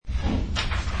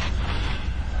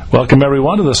Welcome,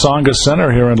 everyone, to the Tsongas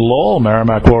Center here in Lowell.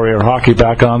 Merrimack Warrior Hockey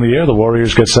back on the air. The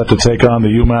Warriors get set to take on the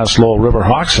UMass Lowell River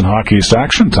Hawks in Hockey East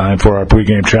action. Time for our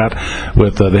pregame chat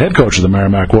with the head coach of the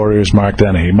Merrimack Warriors, Mark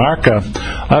Dennehy. Mark,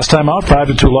 last time out,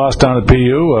 5-2 loss down at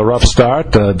BU. A rough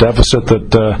start, a deficit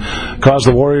that caused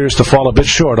the Warriors to fall a bit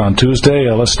short on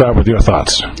Tuesday. Let's start with your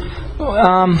thoughts.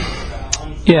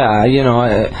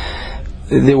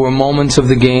 There were moments of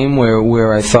the game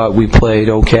where I thought we played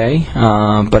okay,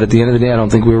 but at the end of the day, I don't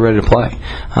think we were ready to play.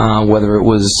 Whether it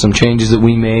was some changes that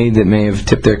we made that may have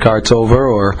tipped their carts over,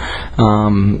 or a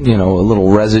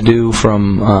little residue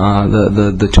from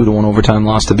the 2-1 overtime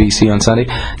loss to BC on Sunday.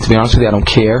 To be honest with you, I don't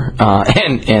care,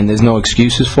 and there's no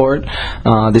excuses for it.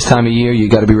 This time of year, you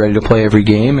got to be ready to play every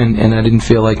game, and I didn't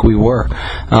feel like we were.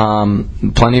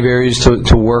 Plenty of areas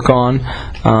to work on,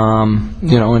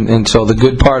 and so the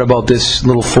good part about this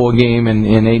little 4-game and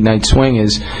 8-night swing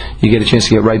is you get a chance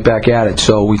to get right back at it.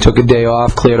 So we took a day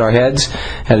off, cleared our heads,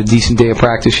 had a decent day of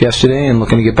practice yesterday, and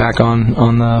looking to get back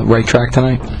on the right track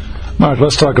tonight. Mark,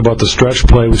 let's talk about the stretch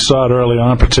play. We saw it early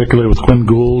on, particularly with Quinn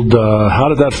Gould. How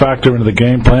did that factor into the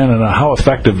game plan, and how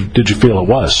effective did you feel it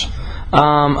was?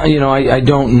 I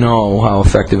don't know how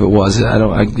effective it was.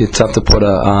 It's tough to put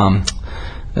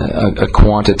a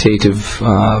quantitative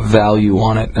value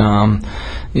on it.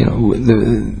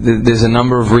 There's a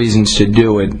number of reasons to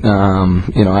do it.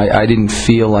 I didn't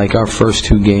feel like our first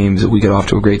 2 games that we got off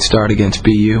to a great start against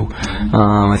BU.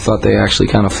 I thought they actually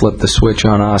kind of flipped the switch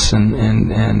on us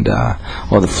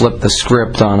or they flipped the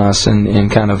script on us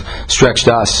and kind of stretched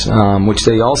us, which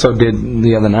they also did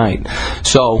the other night.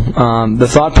 So the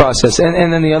thought process,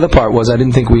 and then the other part was I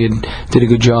didn't think we did a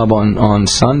good job on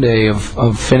Sunday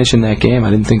of finishing that game. I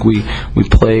didn't think we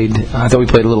played. I thought we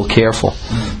played a little careful.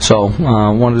 So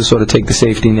wanted to sort of take the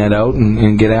safety net out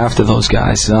and get after those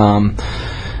guys.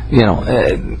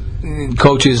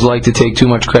 Coaches like to take too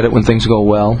much credit when things go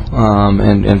well,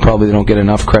 and probably they don't get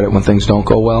enough credit when things don't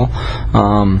go well.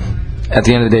 At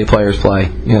the end of the day, players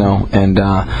play, and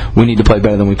we need to play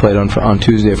better than we played on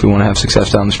Tuesday if we want to have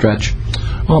success down the stretch.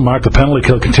 Well, Mark, the penalty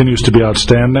kill continues to be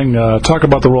outstanding. Talk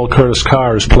about the role Curtis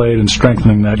Carr has played in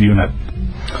strengthening that unit.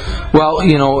 Well,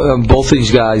 both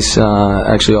these guys,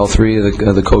 actually all 3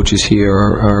 of the coaches here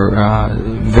are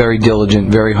very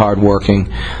diligent, very hardworking.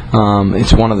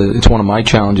 It's one of my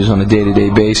challenges on a day-to-day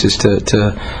basis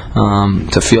to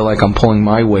feel like I'm pulling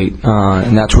my weight,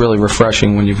 and that's really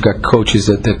refreshing when you've got coaches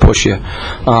that push you.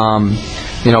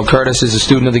 Curtis is a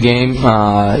student of the game.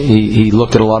 He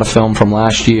looked at a lot of film from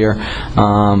last year,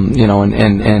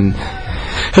 and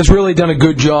has really done a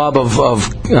good job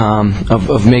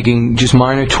of making just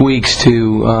minor tweaks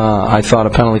to I thought a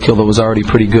penalty kill that was already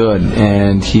pretty good,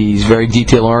 and he's very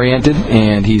detail oriented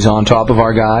and he's on top of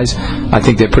our guys. I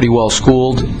think they're pretty well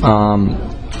schooled.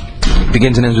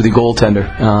 Begins and ends with the goaltender,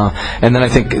 and then I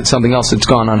think something else that's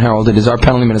gone unheralded is our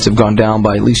penalty minutes have gone down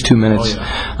by at least 2 minutes,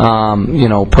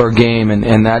 per game,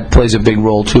 and that plays a big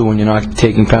role too when you're not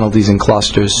taking penalties in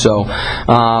clusters. So.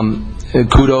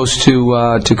 Kudos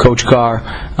to Coach Carr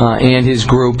and his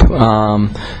group.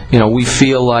 We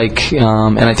feel like,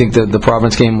 and I think the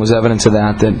Providence game was evidence of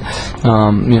that.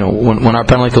 When our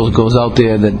penalty kill goes out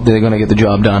there, that they're going to get the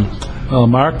job done. Well,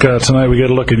 Mark, tonight we get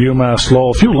a look at UMass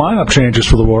Lowell. A few lineup changes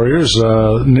for the Warriors,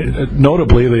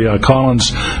 notably the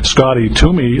Collins-Scotty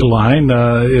Toomey line.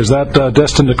 Is that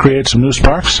destined to create some new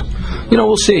sparks?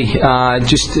 We'll see.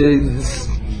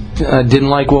 Didn't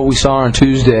like what we saw on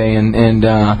Tuesday, and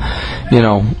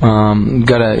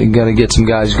gotta get some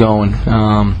guys going,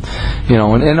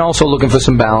 and also looking for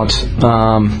some balance.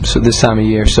 So this time of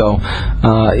year, so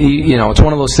it's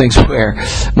one of those things where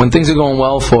when things are going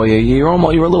well for you, you're a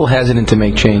little hesitant to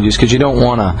make changes because you don't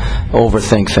want to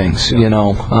overthink things,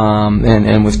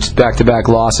 and with back-to-back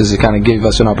losses, it kind of gave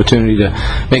us an opportunity to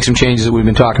make some changes that we've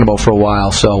been talking about for a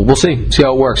while. So we'll see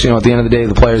how it works. At the end of the day,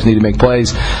 the players need to make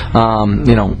plays.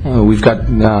 We've got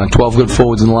 12 good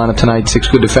forwards in the lineup tonight, 6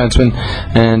 good defensemen,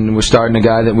 and we're starting a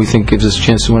guy that we think gives us a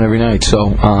chance to win every night. So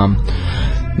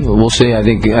we'll see. I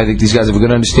think these guys have a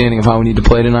good understanding of how we need to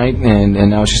play tonight, and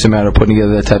now it's just a matter of putting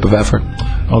together that type of effort.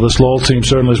 Well, this Lowell team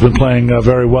certainly has been playing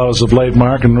very well as of late,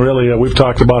 Mark, and really we've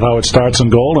talked about how it starts in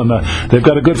goal, and they've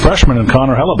got a good freshman in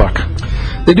Connor Hellebuck.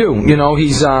 They do.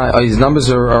 His numbers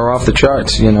are off the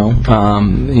charts.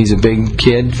 He's a big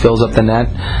kid, fills up the net.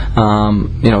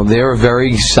 They're a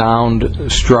very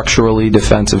sound, structurally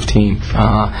defensive team.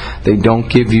 They don't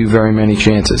give you very many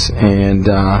chances, and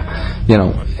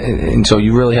so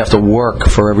you really have to work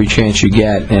for every chance you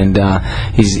get. And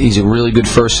he's a really good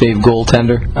first save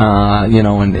goaltender.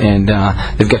 And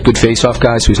they've got good face-off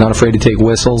guys, so he's not afraid to take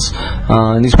whistles.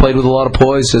 And he's played with a lot of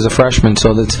poise as a freshman.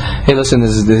 So that's, hey, listen,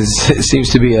 there seems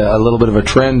to be a little bit of a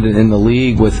trend in the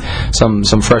league with some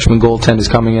freshman goaltenders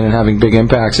coming in and having big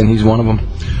impacts, and he's one of them.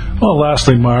 Well,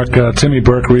 lastly, Mark, Timmy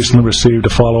Burke recently received a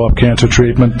follow-up cancer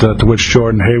treatment to which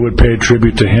Jordan Haywood paid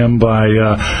tribute to him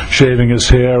by shaving his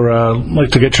hair. I'd like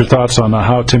to get your thoughts on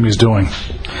how Timmy's doing.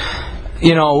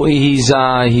 You know, he's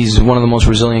one of the most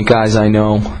resilient guys I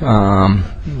know.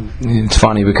 It's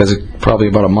funny because probably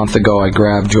about a month ago I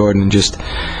grabbed Jordan and just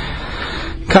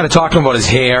kind of talking about his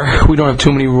hair. We don't have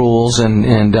too many rules,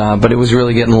 but it was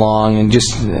really getting long, and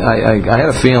just I had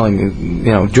a feeling,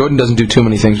 you know, Jordan doesn't do too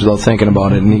many things without thinking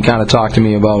about it, and he kind of talked to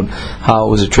me about how it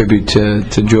was a tribute to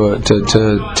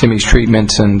Timmy's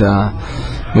treatments, and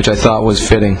which I thought was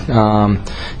fitting.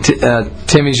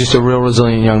 Timmy's just a real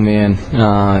resilient young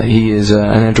man. He is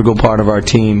an integral part of our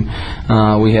team.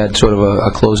 We had sort of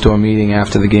a closed-door meeting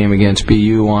after the game against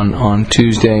BU on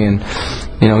Tuesday, and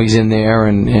you know, he's in there,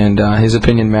 and his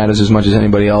opinion matters as much as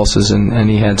anybody else's, and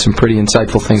he had some pretty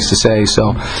insightful things to say.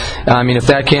 So, I mean, if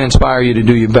that can't inspire you to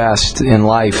do your best in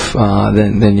life,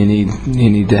 then you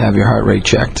need to have your heart rate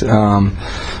checked.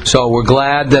 So we're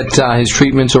glad that his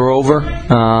treatments are over,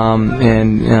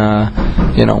 and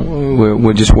you know,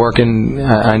 we're just working.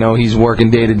 I know he's working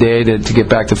day to day to get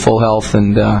back to full health,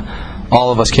 and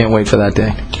all of us can't wait for that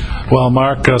day. Well,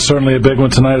 Mark, certainly a big one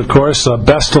tonight, of course.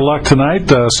 Best of luck tonight.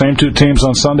 Same two teams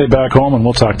on Sunday back home, and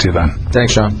we'll talk to you then.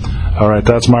 Thanks, Sean. All right,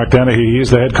 that's Mark Dennehy. He's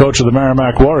the head coach of the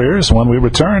Merrimack Warriors. When we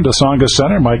return to Tsongas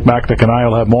Center, Mike Macknick and I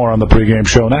will have more on the pregame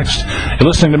show next. You're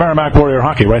listening to Merrimack Warrior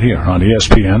Hockey right here on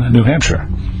ESPN New Hampshire.